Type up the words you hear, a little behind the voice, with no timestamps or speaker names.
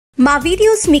మా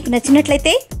వీడియోస్ మీకు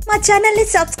నచ్చినట్లయితే మా ఛానల్ ని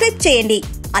సబ్స్క్రైబ్ చేయండి.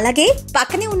 అలాగే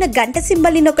పక్కనే ఉన్న గంట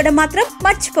సింబల్ ని నొక్కడం మాత్రం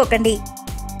మర్చిపోకండి.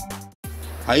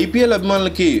 IPL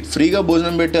అభిమానులకి ఫ్రీగా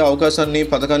భోజనం పెట్టే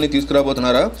పథకాన్ని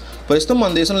తీసుకురాబోతున్నారా? ప్రస్తుతం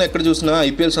మన దేశంలో ఎక్కడ చూసినా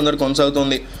IPL సందడి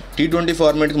కొనసాగుతోంది. T20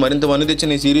 ఫార్మాట్కి మరింత వన్నె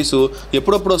తెచ్చిన ఈ సిరీస్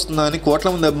ఎప్పుడప్పుడు వస్తుందా అని కోట్ల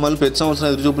మంది అభిమానులు ప్రతి సంవత్సరం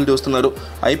ఎదురుచూపులు చూస్తున్నారు.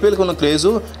 IPLకి ఉన్న క్రేజ్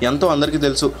ఎంతో అందరికీ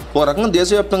తెలుసు. ఓ రకంగా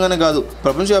దేశవ్యాప్తంగానే కాదు,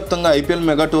 ప్రపంచవ్యాప్తంగా IPL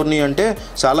మెగా టోర్నీ అంటే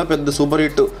చాలా పెద్ద సూపర్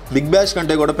హిట్. బిగ్ బ్యాష్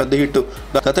కంటే కూడా పెద్ద హిట్.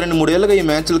 గత 2-3 ఏళ్ళుగా ఈ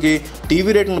మ్యాచ్లకి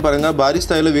టీవీ రేటింగ్ పరంగా భారీ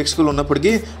స్థాయిలో వీక్షకులు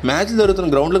ఉన్నప్పటికీ మ్యాచ్లు జరుగుతున్న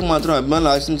గ్రౌండ్లకు మాత్రం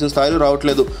అభిమానులు ఆశించిన స్థాయిలో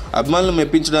రావట్లేదు. అభిమానులు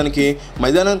మెప్పించడానికి,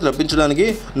 మైదానానికి రప్పించడానికి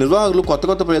నిర్వాహకులు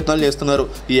కొత్త ప్రయత్నాలు చేస్తున్నారు.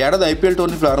 ఈ ఏడాది IPL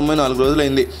టోర్నీ ప్రారంభమైన 4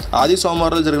 రోజులైంది. ఆది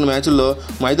సోమవారాలు జరిగిన మ్యాచ్ల్లో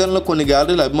మైదానంలో కొన్ని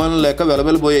గ్యాలరీలు అభిమానులు లేక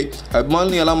వెలవెలబోయాయి.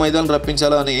 అభిమానులను ఎలా మైదానం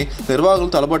రప్పించాలా అని నిర్వాహకులు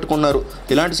తలపట్టుకున్నారు.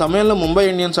 ఇలాంటి సమయంలో ముంబై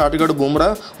ఇండియన్స్ ఆటగాడు బుమ్రా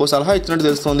ఓ సలహా ఇచ్చినట్టు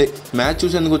తెలుస్తోంది. మ్యాచ్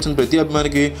చూసేందుకు వచ్చిన ప్రతి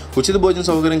అభిమానికి ఉచిత భోజన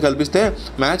సౌకర్యం కల్పిస్తే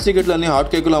మ్యాచ్ టికెట్లన్నీ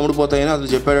హాట్ కేకులు అమ్ముడుపోతాయని అతను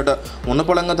చెప్పాడట.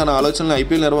 ఉన్నపళంగా తన ఆలోచనలు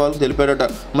IPL నిర్వాహకులు తెలిపాడట.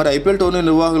 మరి IPL టోర్నీ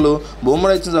నిర్వాహకులు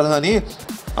బుమ్రా ఇచ్చిన సలహాని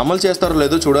అమలు చేస్తారో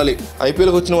లేదో చూడాలి.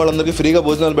 IPLకి వచ్చిన వాళ్ళందరికీ ఫ్రీగా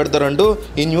భోజనాలు పెడతారంటూ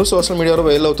ఈ న్యూస్ సోషల్ మీడియాలో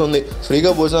వైరల్ అవుతుంది.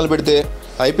 ఫ్రీగా భోజనాలు పెడితే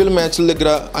IPL మ్యాచ్ల దగ్గర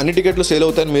అన్ని టికెట్లు సేల్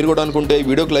అవుతాయని మీరు కూడా అనుకుంటే ఈ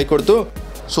వీడియోకి లైక్ కొడుతూ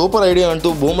సూపర్ ఐడియా అంటూ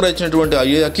బూమ్రా ఇచ్చినటువంటి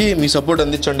ఐడియాకి మీ సపోర్ట్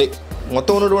అందించండి.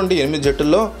 మొత్తం ఉన్నటువంటి 8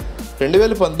 జట్టుల్లో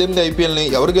 2018 IPLని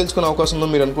ఎవరు గెలుచుకునే అవకాశం ఉందో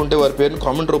మీరు అనుకుంటే వారి పేరును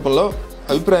కామెంట్ రూపంలో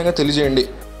అభిప్రాయంగా తెలియజేయండి.